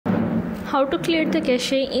How to clear the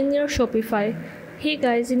cache in your Shopify. Hey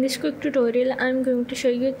guys, in this quick tutorial I'm going to show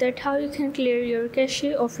you that how you can clear your cache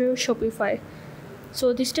of your Shopify.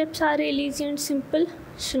 So the steps are really easy and simple.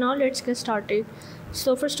 So now let's get started.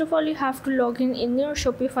 So first of all, you have to log in your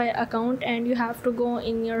Shopify account and you have to go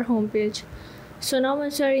in your home page. So now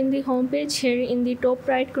once you are in the home page, here in the top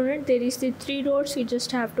right corner there is the three dots. You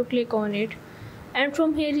just have to click on it, and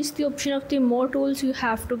from here is the option of the more tools. You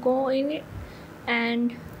have to go in it,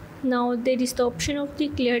 and now there is the option of the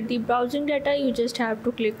clear the browsing data. You just have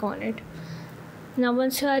to click on it. Now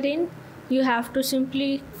once you are in, you have to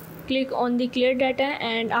simply click on the clear data,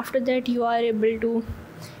 and after that you are able to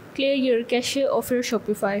clear your cache of your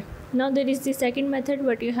Shopify. Now there is the second method.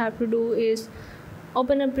 What you have to do is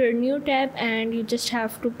open up your new tab, and you just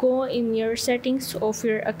have to go in your settings of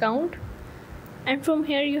your account, and from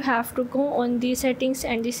here you have to go on the settings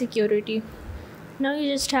and the security. Now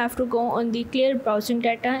you just have to go on the clear browsing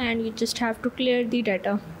data, and you just have to clear the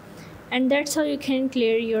data, and that's how you can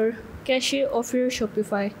clear your cache of your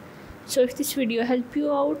Shopify. So if this video helped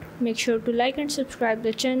you out, make sure to like and subscribe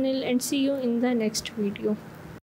the channel, and see you in the next video.